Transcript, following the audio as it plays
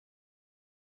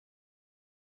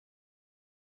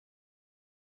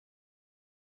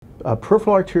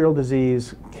Peripheral arterial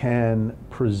disease can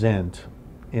present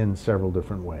in several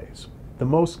different ways. The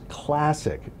most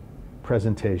classic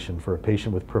presentation for a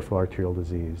patient with peripheral arterial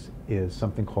disease is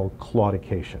something called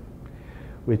claudication,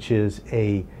 which is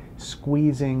a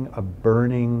squeezing, a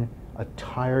burning, a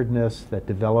tiredness that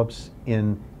develops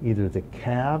in either the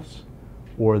calves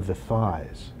or the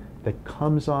thighs that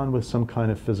comes on with some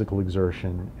kind of physical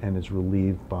exertion and is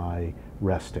relieved by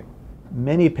resting.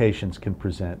 Many patients can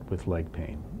present with leg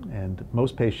pain, and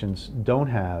most patients don't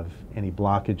have any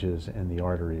blockages in the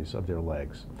arteries of their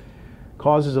legs.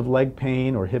 Causes of leg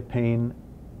pain or hip pain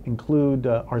include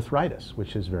arthritis,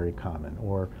 which is very common,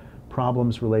 or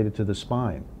problems related to the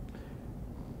spine.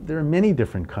 There are many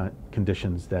different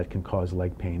conditions that can cause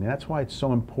leg pain, and that's why it's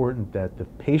so important that the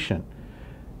patient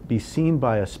be seen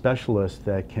by a specialist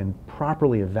that can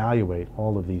properly evaluate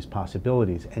all of these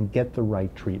possibilities and get the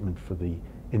right treatment for the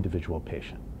individual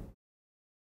patient.